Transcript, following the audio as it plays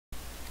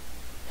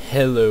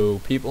Hello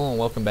people and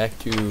welcome back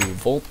to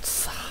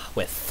Volts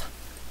with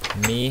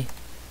me,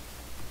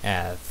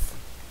 as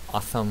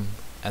awesome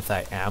as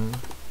I am.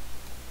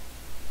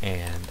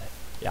 And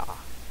yeah,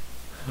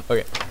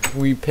 okay,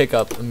 we pick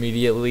up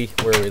immediately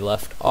where we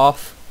left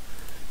off,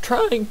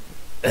 trying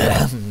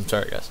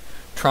sorry guys,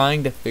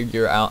 trying to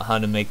figure out how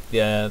to make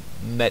the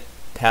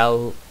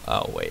metal,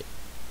 oh wait,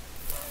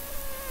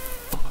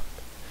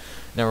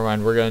 never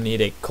mind, we're gonna need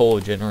a coal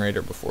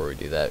generator before we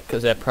do that,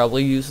 because that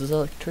probably uses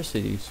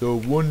electricity. So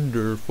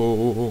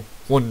wonderful,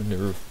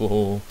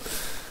 wonderful.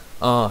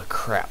 Oh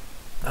crap.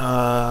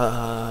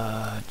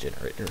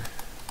 Generator.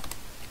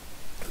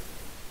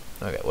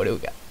 Okay, what do we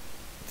got?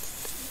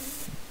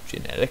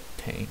 Genetic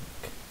tank.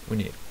 We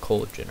need a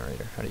coal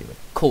generator. How do you make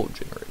a coal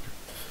generator?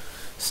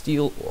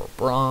 Steel or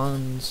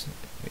bronze.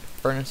 We need a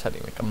furnace. How do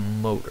you make a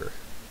motor?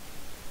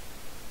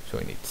 So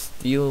we need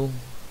steel.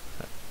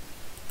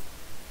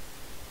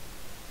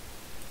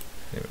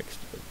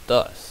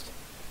 Dust.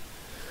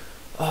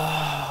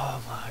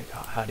 Oh my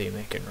god, how do you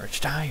make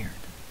enriched iron?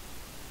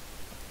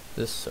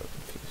 This is so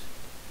confusing.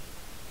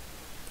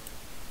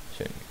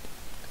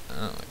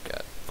 Oh my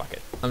god, fuck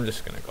it. I'm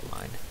just gonna go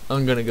mine.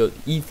 I'm gonna go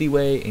the easy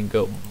way and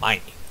go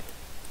mining.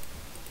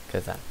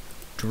 Because I'm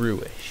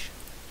Drewish.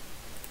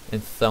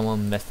 And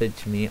someone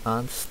messaged me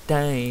on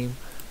Steam,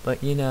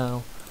 but you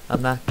know,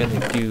 I'm not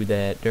gonna do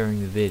that during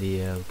the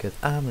video because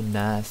I'm a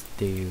nice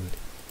dude.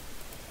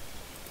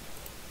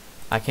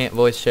 I can't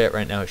voice chat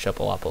right now,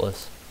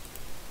 Shupalopolis.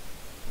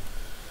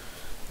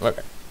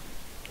 Okay.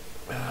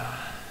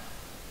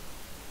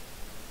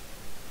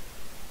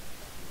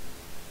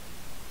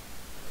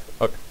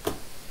 Okay.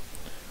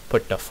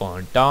 Put the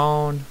phone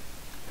down.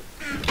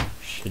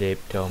 Sleep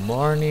till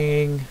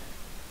morning.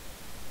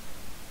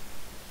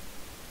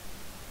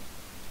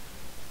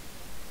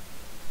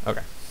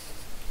 Okay.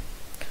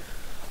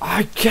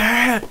 I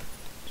can't!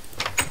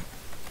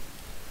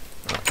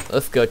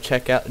 Let's go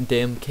check out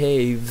damn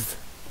caves.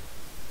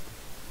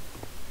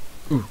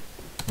 Ooh,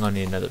 I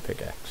need another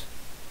pickaxe.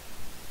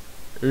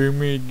 Oh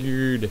my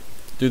god.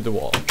 Through the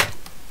wall.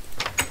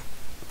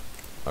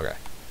 Okay.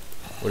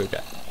 What do we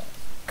got?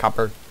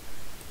 Copper.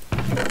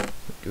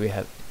 Do we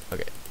have...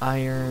 Okay.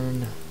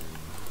 Iron.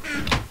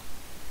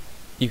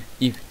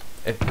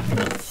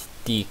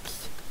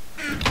 Sticks.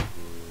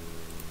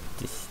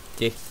 The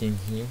sticks in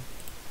here.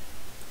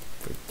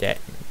 Put that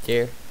in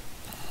there.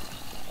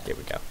 There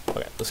we go.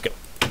 Okay, let's go.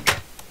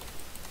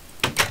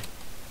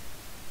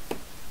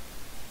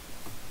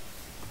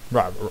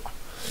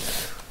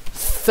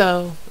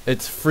 So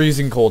it's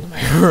freezing cold in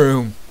my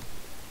room.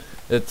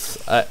 It's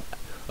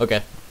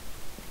okay.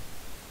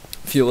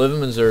 If you live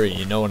in Missouri,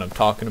 you know what I'm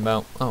talking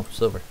about. Oh,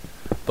 silver.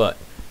 But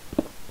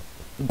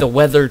the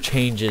weather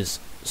changes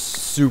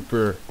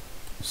super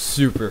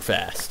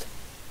fast.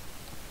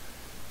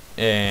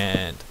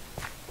 And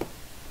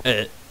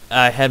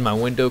I had my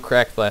window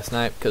cracked last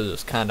night because it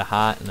was kind of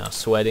hot and I was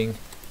sweating.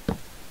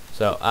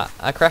 So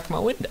I cracked my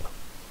window.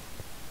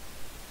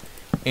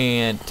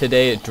 And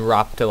today it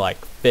dropped to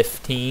like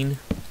 15,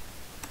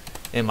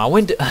 and my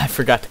window, I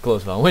forgot to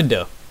close my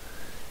window.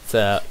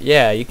 So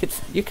yeah, you could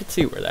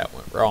see where that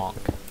went wrong.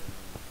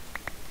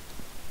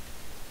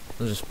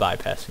 I'm just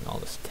bypassing all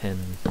this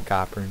tin,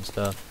 copper, and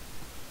stuff.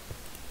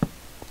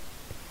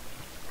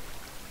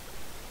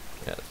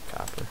 Yeah, it's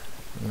copper.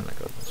 I'm gonna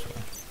go this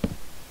way.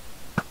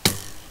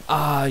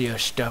 Ah, you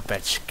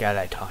stupid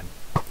skeleton.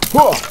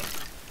 Whoa!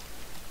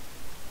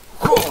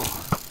 Whoa!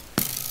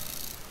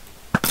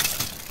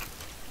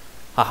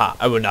 Haha,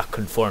 I will not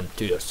conform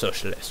to your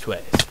socialist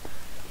ways.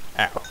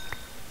 Ow.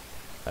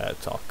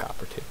 That's all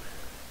copper too.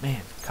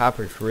 Man,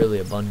 copper's really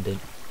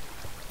abundant.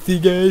 See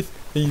guys,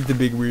 I used the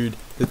big word.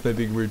 That's my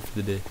big word for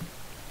the day.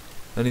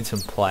 I need some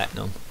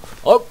platinum.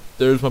 Oh,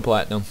 there's my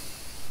platinum.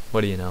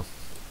 What do you know?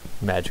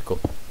 Magical.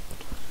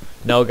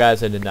 No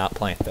guys, I did not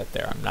plant that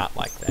there. I'm not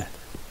like that.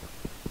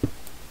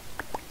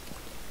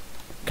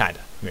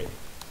 Kinda, maybe.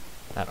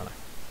 I don't know.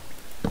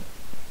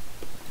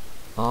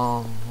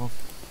 Oh.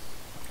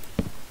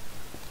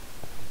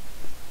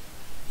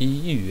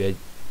 Ew, I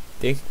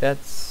think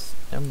that's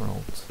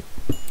emeralds.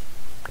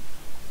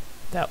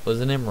 That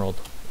was an emerald.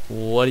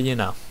 What do you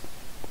know?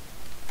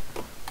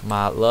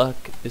 My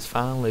luck is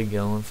finally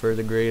going for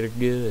the greater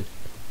good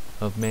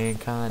of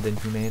mankind and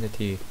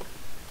humanity.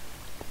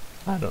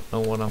 I don't know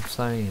what I'm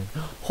saying.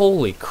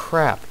 Holy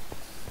crap!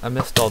 I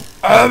missed all.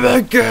 Oh my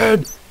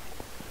god!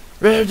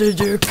 Where did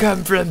you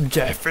come from,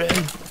 Jeffrey?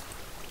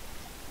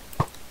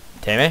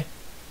 Timmy?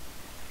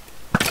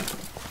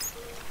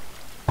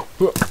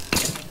 Whoa.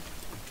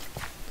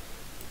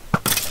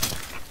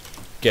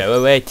 Go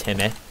away,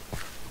 Timmy.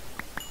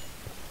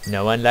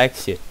 No one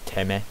likes you,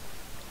 Timmy.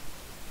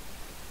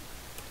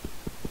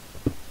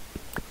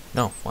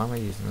 No, why am I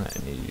using that? I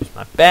need to use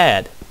my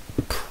bad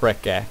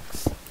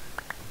pickaxe.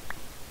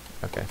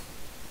 Okay.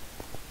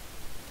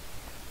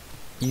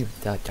 You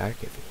so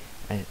dark of you.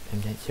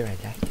 I'm not sure I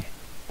like that.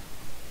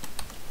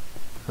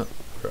 Huh.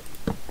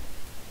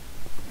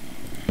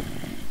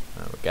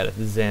 Oh, we got a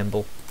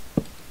Zamble.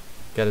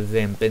 Got a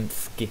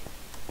Zambinski.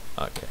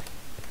 Okay.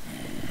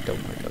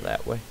 Don't want to go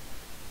that way.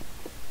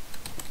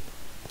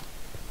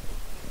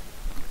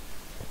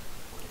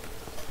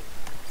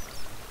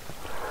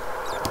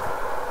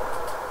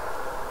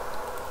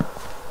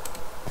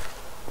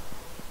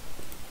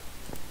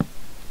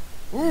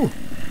 Ooh,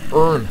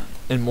 earn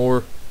and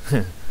more.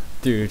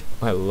 Dude,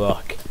 my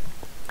luck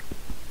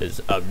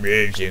is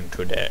amazing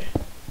today.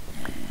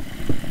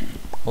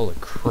 Holy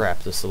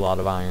crap, this is a lot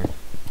of iron.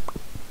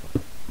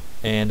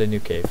 And a new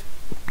cave.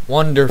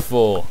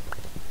 Wonderful.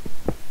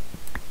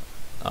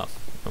 Oh,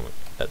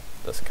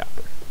 that's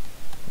copper.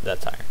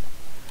 That's iron.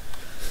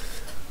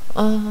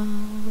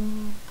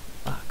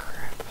 Ah,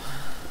 crap.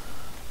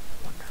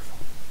 Wonderful.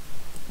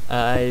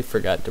 I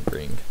forgot to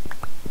bring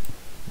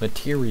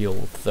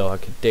material, though I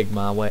could dig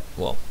my way.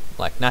 Well,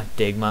 like not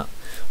dig my.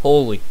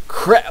 Holy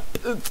crap!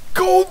 It's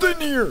gold in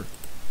here.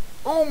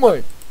 Oh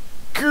my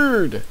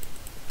god.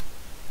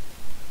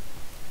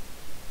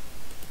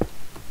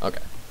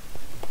 Okay.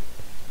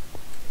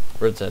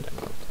 Where's that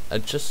emerald? I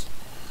just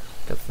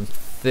got some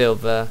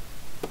silver.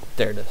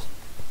 There it is.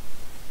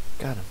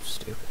 God, I'm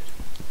stupid.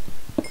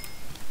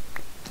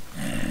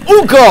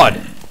 Oh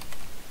god!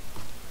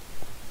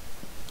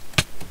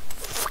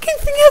 Fucking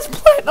thing has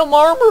platinum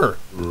armor!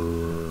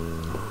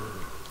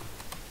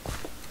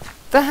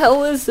 The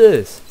hell is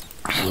this?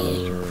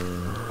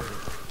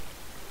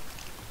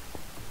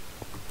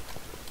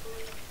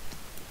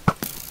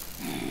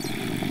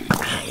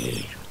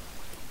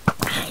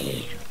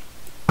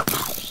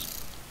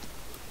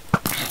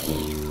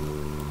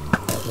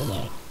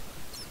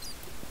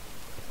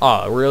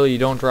 Oh, really? You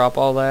don't drop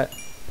all that?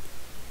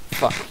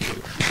 Fuck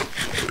you.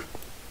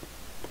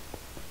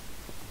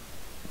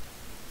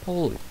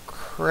 Holy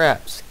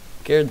crap,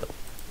 scared the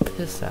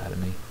piss out of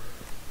me.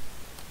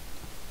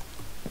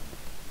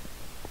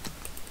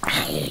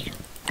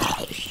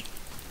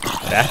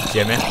 That's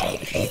Jimmy.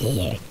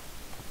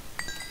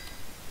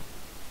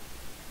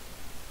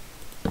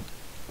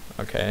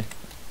 Okay.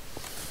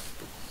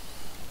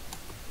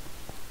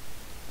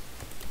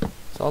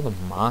 It's all the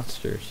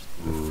monsters.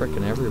 They're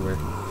freaking everywhere.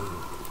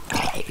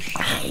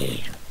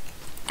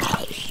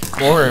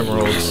 More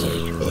emeralds.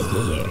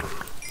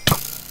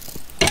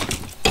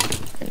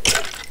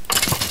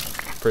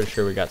 Pretty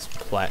sure we got some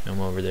platinum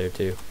over there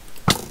too.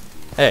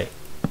 Hey.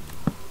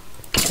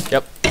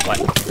 Yep,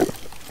 platinum.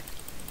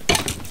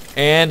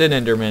 And an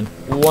enderman.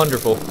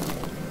 Wonderful.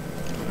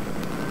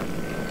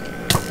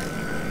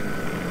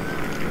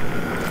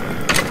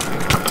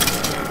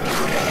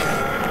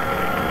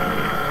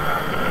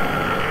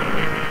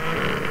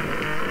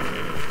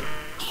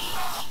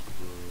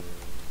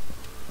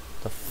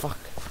 The fuck?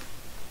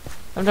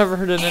 I've never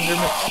heard an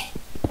enderman.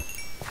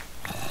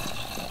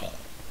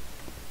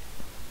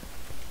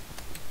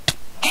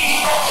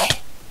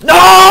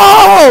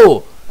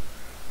 No!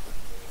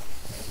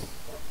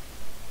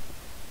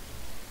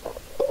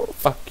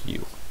 Fuck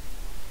you.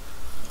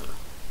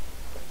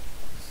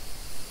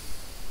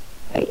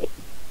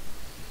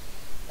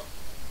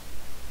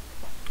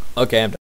 Okay, I'm done.